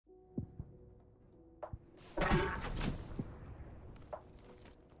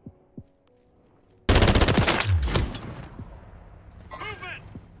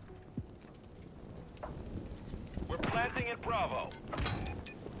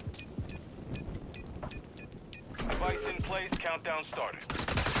Device in place, countdown started.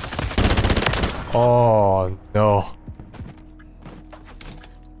 Oh, no.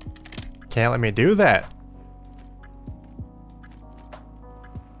 Can't let me do that.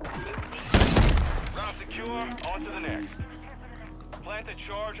 Round secure, on to the next. Plant a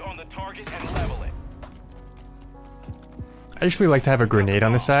charge on the target and level it. I usually like to have a grenade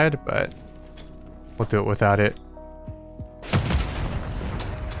on the side, but we'll do it without it.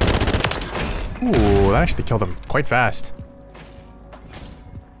 Ooh, that actually killed him quite fast.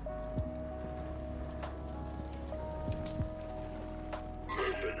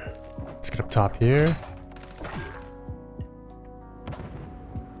 Let's get up top here.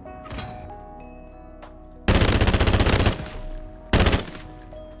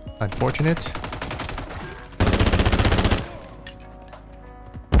 Unfortunate.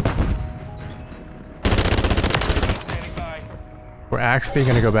 We're actually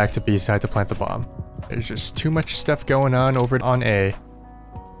going to go back to B side to plant the bomb. There's just too much stuff going on over on A.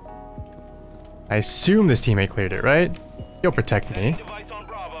 I assume this teammate cleared it, right? He'll protect me.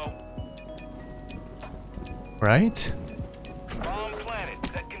 Right?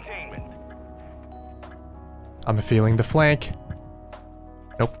 I'm feeling the flank.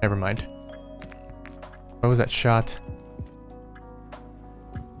 Nope, never mind. What was that shot?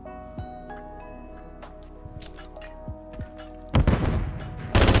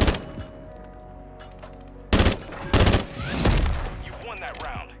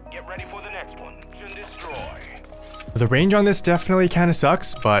 The range on this definitely kind of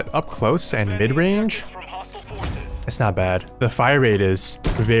sucks, but up close and mid-range, it's not bad. The fire rate is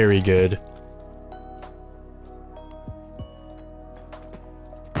very good.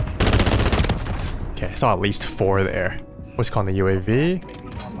 Okay, I saw at least 4 there. What's calling the UAV?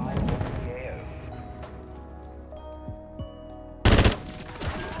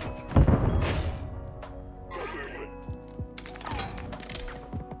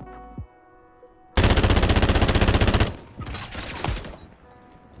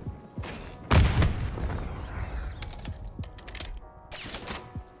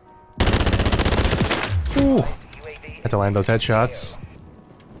 Ooh. Had to land those headshots.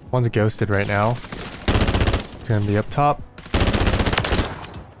 One's ghosted right now. It's gonna be up top.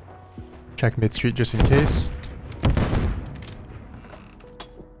 Check mid street just in case.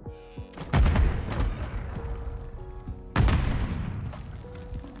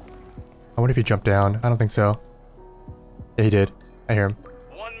 I wonder if he jumped down. I don't think so. Yeah, he did. I hear him.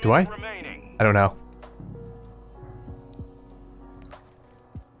 Do I? I don't know.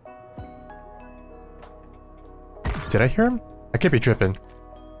 Did I hear him? I could be tripping.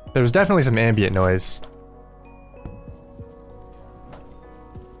 There was definitely some ambient noise.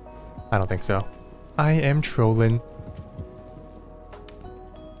 I don't think so. I am trolling.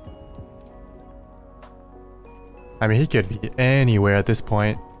 I mean, he could be anywhere at this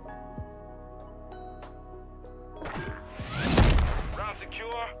point. Round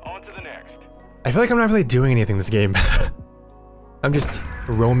secure, on to the next. I feel like I'm not really doing anything this game. I'm just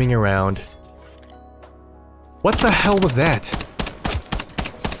roaming around. What the hell was that?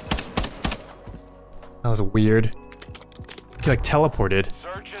 That was weird. He like teleported.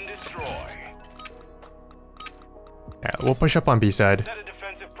 Search and destroy. Yeah, we'll push up on B side. Set a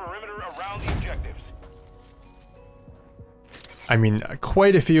defensive perimeter around the objectives. I mean,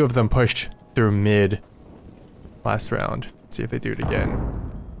 quite a few of them pushed through mid last round. Let's see if they do it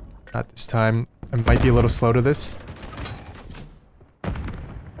again. Not this time. I might be a little slow to this.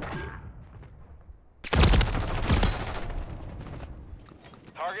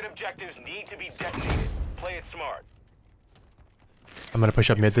 Objectives need to be detonated. Play it smart. I'm gonna push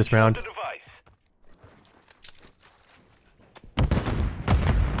up mid this round.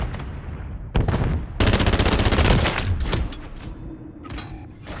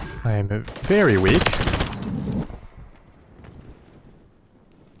 I am very weak.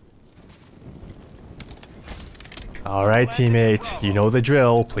 Alright, teammate. You know the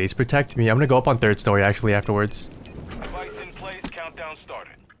drill. Please protect me. I'm gonna go up on 3rd story actually afterwards. Device in place. Countdown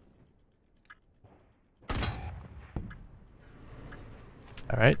started.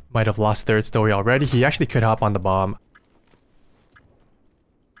 Alright, might have lost 3rd story already. He actually could hop on the bomb.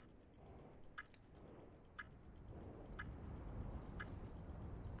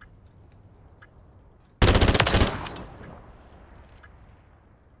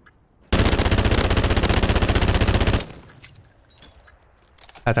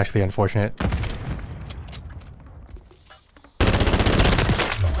 That's actually unfortunate.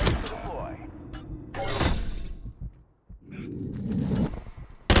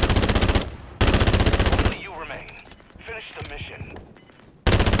 Only you remain. Finish the mission.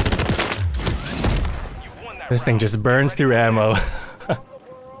 You won that This thing just burns through ammo. You've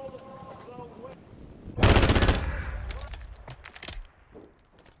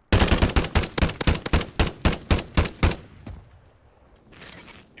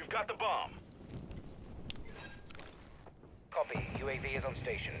got the bomb. Copy. UAV is on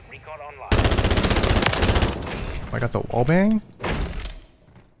station. Recon online. I got the wall bang.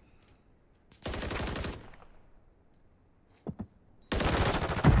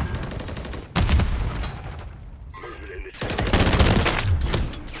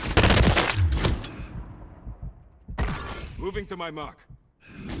 Moving to my mark.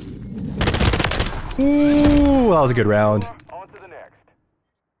 Ooh, that was a good round. On to the next.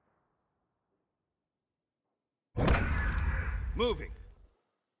 Moving.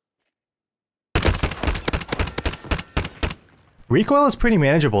 Recoil is pretty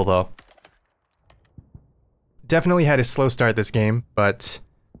manageable though. Definitely had a slow start this game, but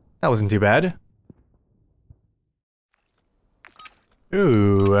that wasn't too bad.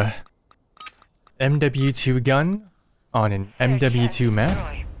 Ooh. MW2 gun on an MW2 map.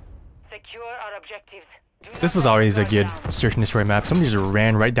 Secure our objectives. This was always a good search and destroy map. Somebody just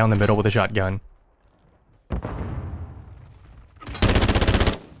ran right down the middle with a shotgun.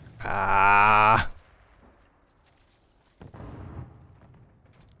 Ah.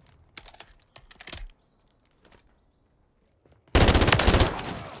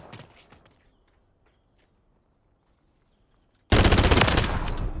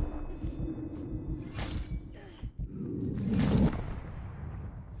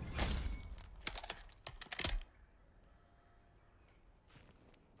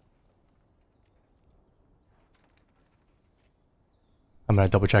 I'm gonna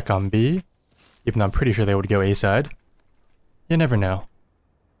double check on B, even though I'm pretty sure they would go A side. You never know.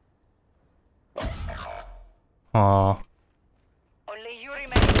 Aww. Only you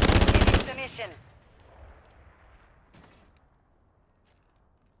remain. Finish the mission.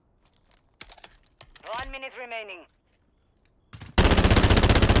 One minute remaining.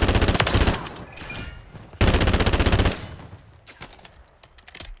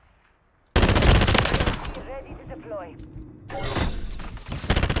 Ready to deploy.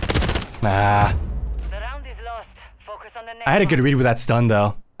 Ah. The round is lost. Focus on the next I had a good one. read with that stun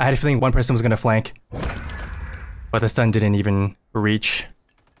though. I had a feeling one person was gonna flank. But the stun didn't even reach.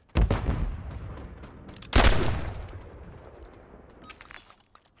 Set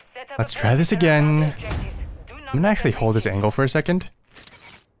up Let's a try this position around again. the objectives. Do not I'm gonna actually let them hold this make it. angle for a second.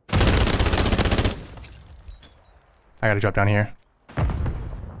 I gotta drop down here.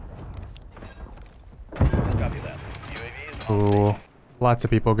 Copy that. UAV is on. Ooh. Lots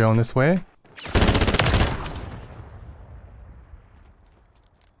of people going this way.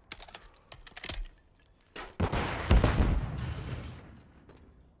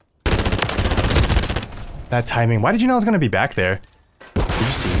 That timing. Why did you know I was gonna be back there? Did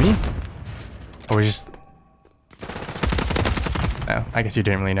you see me? Or just... Oh, I guess you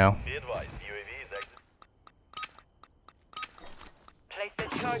didn't really know. Be advised. UAV is exit. Place the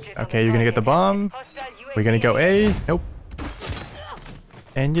charges on Okay, you're gonna get the bomb. Hostile UAV We're gonna go A. Nope.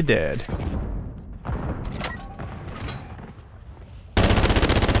 And you're dead.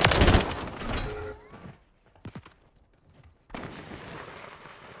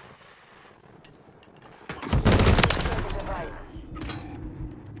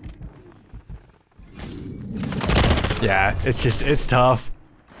 Yeah, it's tough.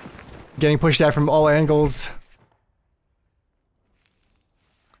 Getting pushed at from all angles.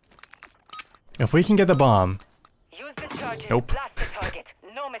 If we can get the bomb, Use the charges. Nope. Blast the target.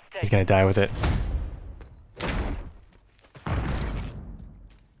 No mistake. he's gonna die with it.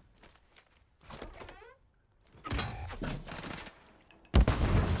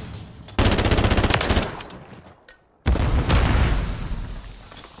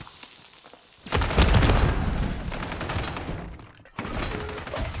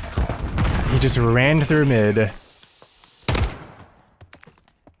 He just ran through mid. The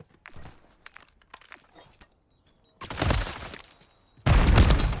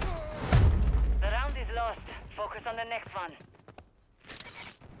round is lost. Focus on the next one.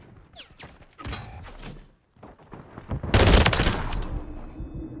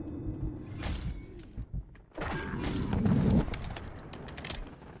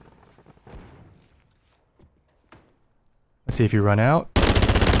 Let's see if you run out.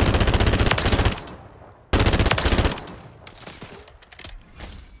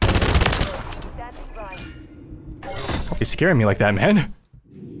 Standing by. Don't be scaring me like that, man.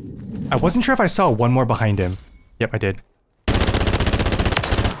 I wasn't sure if I saw one more behind him. Yep, I did.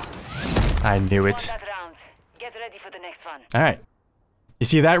 I knew Won it. that round. Get ready for the next one. Alright. You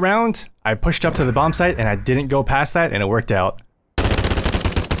see that round? I pushed up to the bomb site and I didn't go past that and it worked out.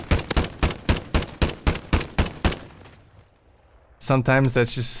 Sometimes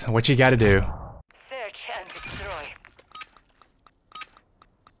that's just what you gotta do. Search and destroy.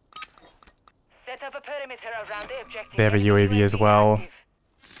 Set up a perimeter around the objective. They have a UAV as well.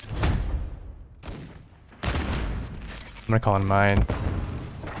 I'm gonna call in mine.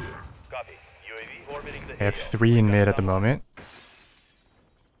 Copy. UAV orbiting the I have 3 in mid at the moment.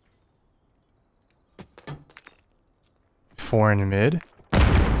 4 in mid.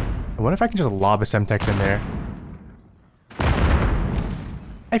 I wonder if I can just lob a Semtex in there.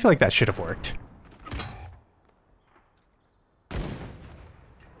 I feel like that should have worked.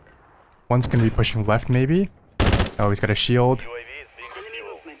 One's gonna be pushing left, maybe. Oh, he's got a shield. UAV is being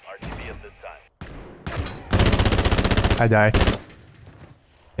refueled. RTB at this time. I die.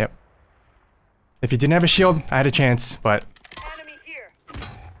 Yep. If he didn't have a shield, I had a chance, but Enemy here.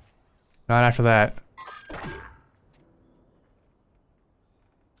 not after that.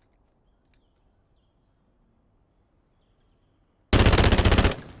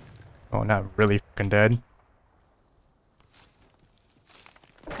 Oh, not really fucking dead.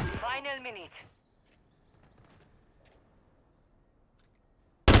 Final minute.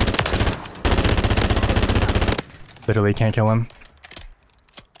 Literally can't kill him.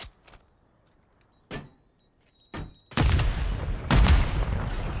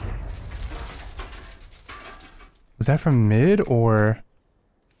 Was that from mid or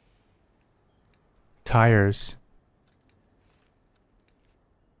tires?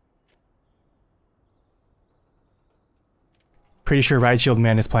 Pretty sure Ride Shield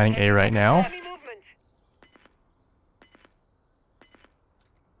Man is planning A right now. Enemy movement.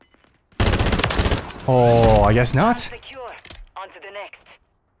 Oh, I guess not. Secure. On to the next.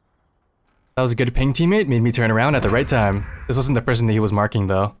 That was a good ping teammate, made me turn around at the right time. This wasn't the person that he was marking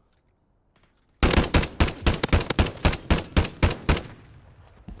though.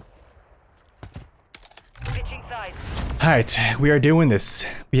 Switching sides. Alright, we are doing this.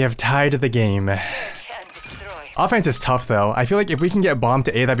 We have tied the game. Search and destroy. Offense is tough though. I feel like if we can get bomb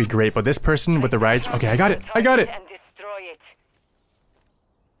to A, that'd be great, but this person with the ride... Okay, I got it! I got it! And destroy it.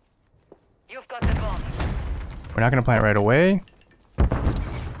 You've got the bomb. We're not gonna plant right away.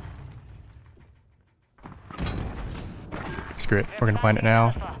 Screw it, we're gonna plant it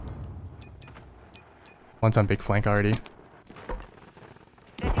now. One's on big flank already.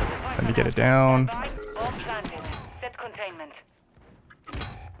 Let me get it down. Bomb planted. Set containment.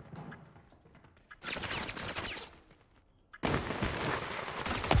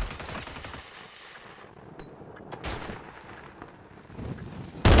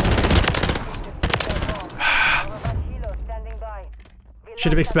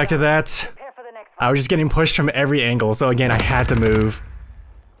 Should have expected that. Prepare for the next I was just getting pushed from every angle, so again, I had to move.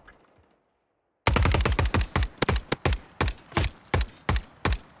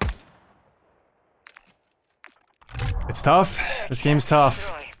 It's tough. This game's tough.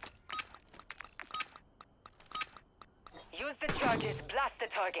 Use the charges, blast the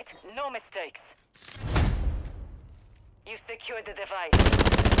target, no mistakes. You secured the device.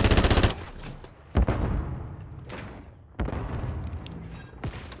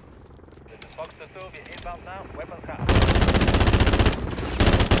 This is Fox to Soviet inbound now. Weapons cut.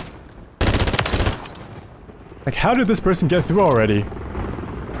 Like, how did this person get through already?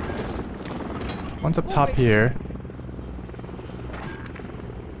 One's up top here.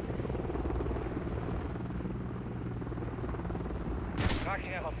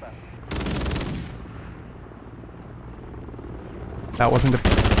 Tracking a hostile. That wasn't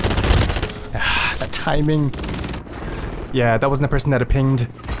the... Ah, that timing. Yeah, that wasn't the person that had pinged.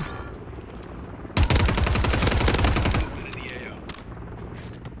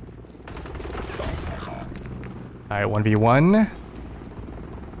 Alright, 1v1.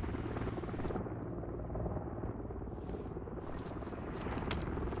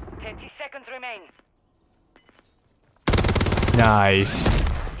 Nice.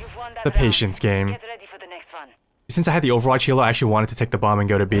 You've won that The round. patience game. Get ready for the next one. Since I had the Overwatch heal, I actually wanted to take the bomb and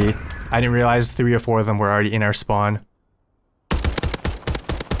go to B. I didn't realize 3 or 4 of them were already in our spawn.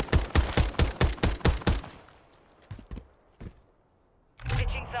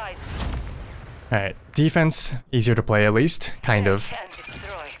 Switching sides. Alright, defense, easier to play at least, kind of. And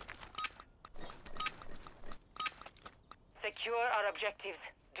destroy. Secure our objectives.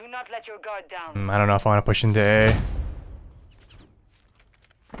 Do not let your guard down. I don't know if I want to push into A.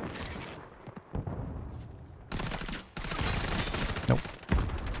 Nope.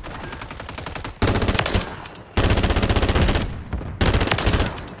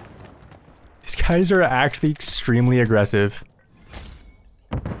 These guys are actually extremely aggressive.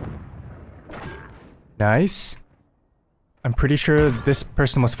 Nice. I'm pretty sure this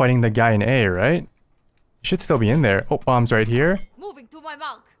person was fighting the guy in A, right? He should still be in there. Oh, bombs right here. Moving to my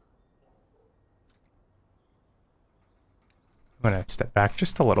mark. I'm gonna step back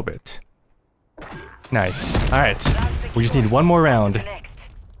just a little bit. Nice. Alright. We just need one more round.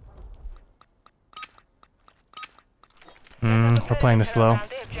 We're playing this slow.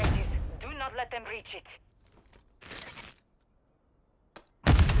 Do not let them reach it.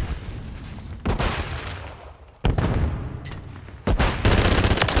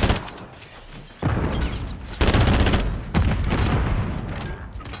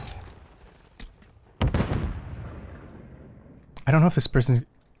 I don't know if this person's...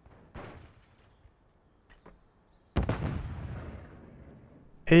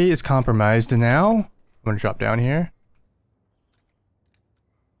 A is compromised now. I'm gonna drop down here.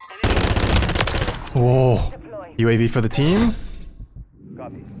 Whoa. UAV for the team.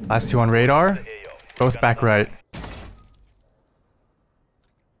 Last two on radar. Both back right.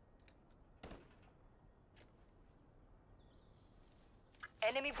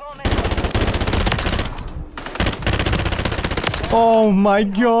 Enemy bomb. Oh my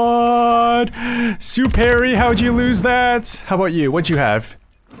god! Sue Perry, how'd you lose that? How about you? What'd you have?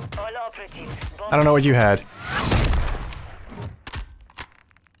 All operatives. I don't know what you had.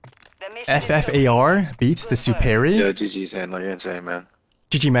 The mission is over. FFAR beats the Sue Perry. Yo, GG's handler, you're insane, man.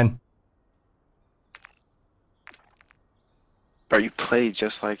 GG, men. Bro, you played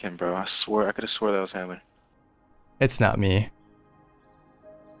just like him, bro. I swear, I could have swore that was handler. It's not me.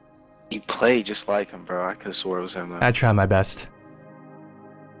 You played just like him, bro. I could have swore it was him, though. I try my best.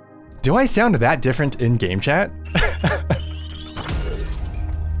 Do I sound that different in game chat?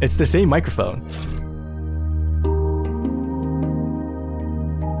 It's the same microphone.